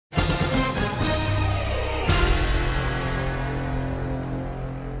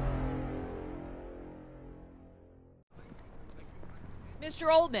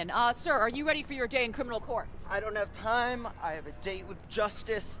Mr. Oldman, sir, are you ready for your day in criminal court? I don't have time. I have a date with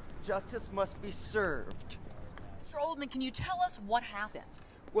justice. Justice must be served. Mr. Oldman, can you tell us what happened?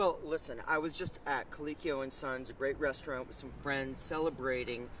 Well, listen, I was just at Colicchio & Sons, a great restaurant with some friends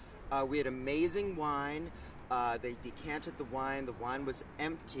celebrating. We had amazing wine. They decanted the wine. The wine was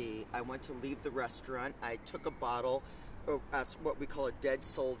empty. I went to leave the restaurant. I took a bottle, as what we call a dead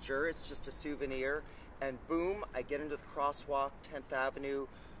soldier. It's just a souvenir. And boom, I get into the crosswalk, 10th Avenue.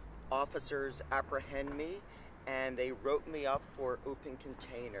 Officers apprehend me, and they wrote me up for open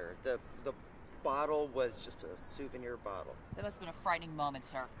container. The bottle was just a souvenir bottle. That must have been a frightening moment,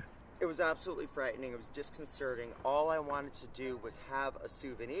 sir. It was absolutely frightening. It was disconcerting. All I wanted to do was have a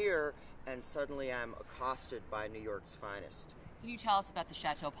souvenir, and suddenly I'm accosted by New York's finest. Can you tell us about the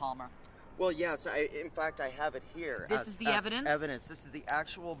Chateau Palmer? Well, yes. In fact, I have it here. This is the evidence? Evidence. This is the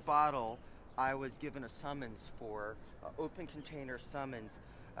actual bottle I was given a summons for, open container summons.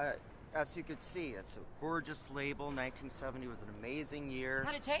 As you could see, it's a gorgeous label. 1970 was an amazing year.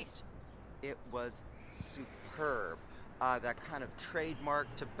 How'd it taste? It was superb. That kind of trademark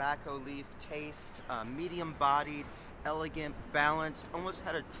tobacco leaf taste, medium-bodied, elegant, balanced, almost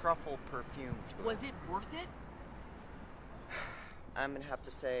had a truffle perfume to it. Was it worth it? I'm gonna have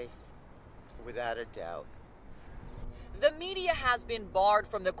to say, without a doubt. The media has been barred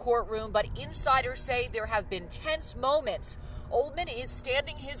from the courtroom, but insiders say there have been tense moments. Oldman is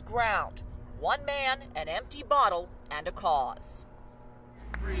standing his ground. One man, an empty bottle, and a cause.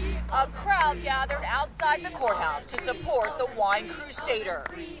 A crowd gathered outside the courthouse to support the wine crusader.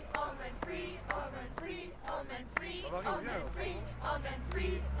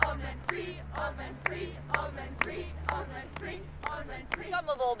 Some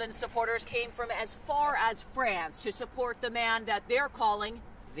of Oldman's supporters came from as far as France to support the man that they're calling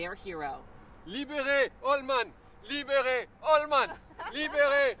their hero. Libérez Oldman! Libérez Oldman!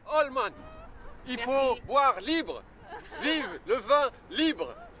 Libérez Oldman! Il faut boire libre! Vive le vin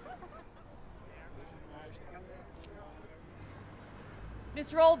libre!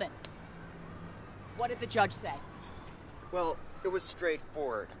 Mr. Oldman, what did the judge say? Well, it was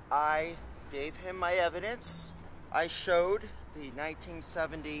straightforward. I gave him my evidence. I showed the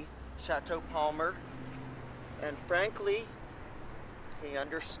 1970 Chateau Palmer, and frankly, he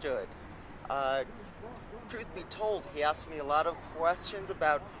understood. Truth be told, he asked me a lot of questions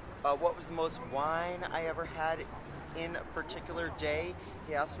about what was the most wine I ever had in a particular day.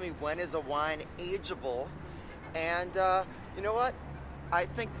 He asked me, when is a wine ageable? And you know what? I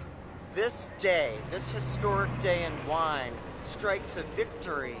think this day, this historic day in wine, strikes a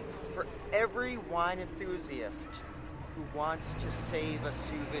victory for every wine enthusiast who wants to save a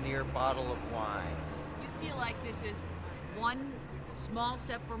souvenir bottle of wine. You feel like this is one small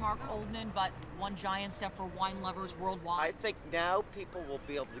step for Mark Oldman, but one giant step for wine lovers worldwide? I think now people will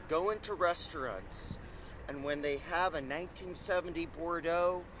be able to go into restaurants, and when they have a 1970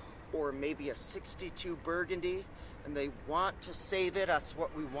 Bordeaux or maybe a 62 Burgundy, and they want to save it as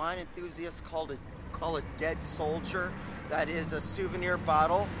what we wine enthusiasts call a dead soldier, that is a souvenir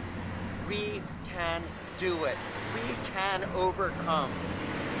bottle, we can do it. We can overcome.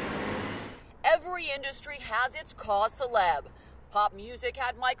 Every industry has its cause celeb. Pop music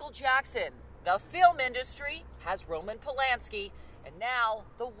had Michael Jackson. The film industry has Roman Polanski. And now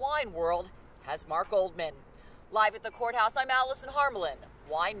the wine world has Mark Oldman. Live at the courthouse, I'm Allison Harmelin,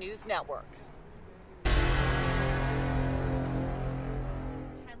 Wine News Network. Pretend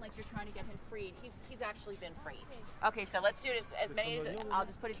like you're trying to get him freed. He's actually been freed. Okay, so let's do it as many as, I'll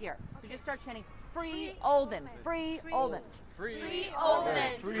just put it here. So just start chanting, free Oldman, free Oldman. Free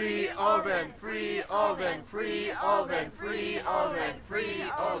Oldman! Free Oldman! Free Oldman! Free Oldman! Free Oldman! Free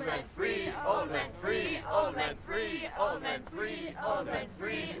Oldman! Free Oldman! Free Oldman! Free Oldman! Free Oldman!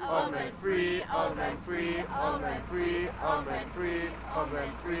 Free Oldman! Free Oldman! Free Oldman! Free Oldman! Free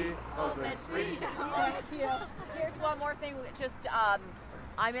Oldman! Free Oldman! Free. Thank you. Here's one more thing. Just,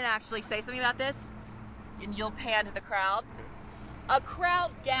 I'm gonna actually say something about this, and you'll pan to the crowd. A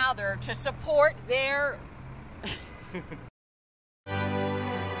crowd gathered to support their